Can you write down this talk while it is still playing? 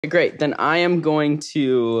Great. Then I am going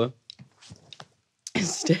to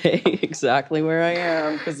stay exactly where I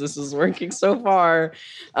am because this is working so far.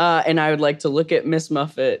 And I would like to look at Miss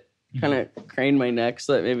Muffet, kind of crane my neck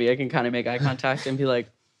so that maybe I can kind of make eye contact and be like,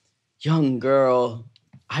 young girl,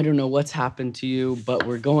 I don't know what's happened to you, but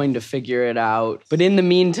we're going to figure it out. But in the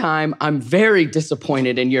meantime, I'm very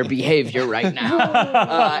disappointed in your behavior right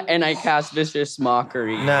now. And I cast Vicious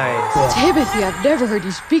Mockery. Nice. Cool. Timothy, I've never heard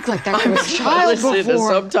you speak like that to a child before.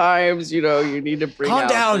 Sometimes, you need to bring Calm out...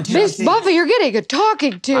 down, Miss Buffy, you're getting a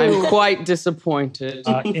talking to. I'm quite disappointed.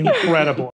 Incredible.